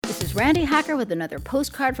This is Randi Hacker with another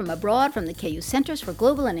postcard from abroad from the KU Centers for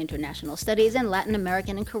Global and International Studies and Latin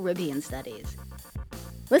American and Caribbean Studies.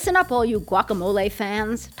 Listen up, all you guacamole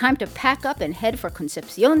fans. Time to pack up and head for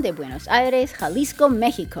Concepción de Buenos Aires, Jalisco,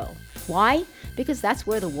 Mexico. Why? Because that's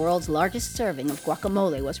where the world's largest serving of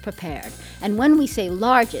guacamole was prepared. And when we say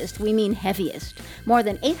largest, we mean heaviest. More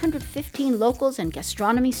than 815 locals and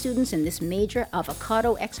gastronomy students in this major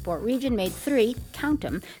avocado export region made 3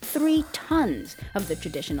 tons of the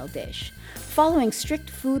traditional dish. Following strict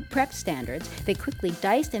food prep standards, they quickly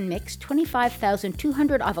diced and mixed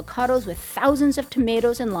 25,200 avocados with thousands of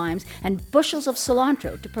tomatoes and limes and bushels of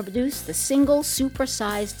cilantro to produce the single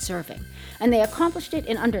super-sized serving. And they accomplished it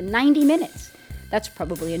in under 90 minutes. That's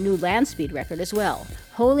probably a new land speed record as well.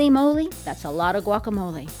 Holy moly, that's a lot of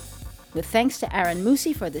guacamole. With thanks to Aron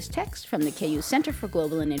Muci for this text from the KU Center for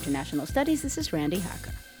Global and International Studies, this is Randi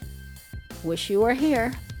Hacker. Wish you were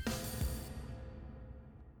here.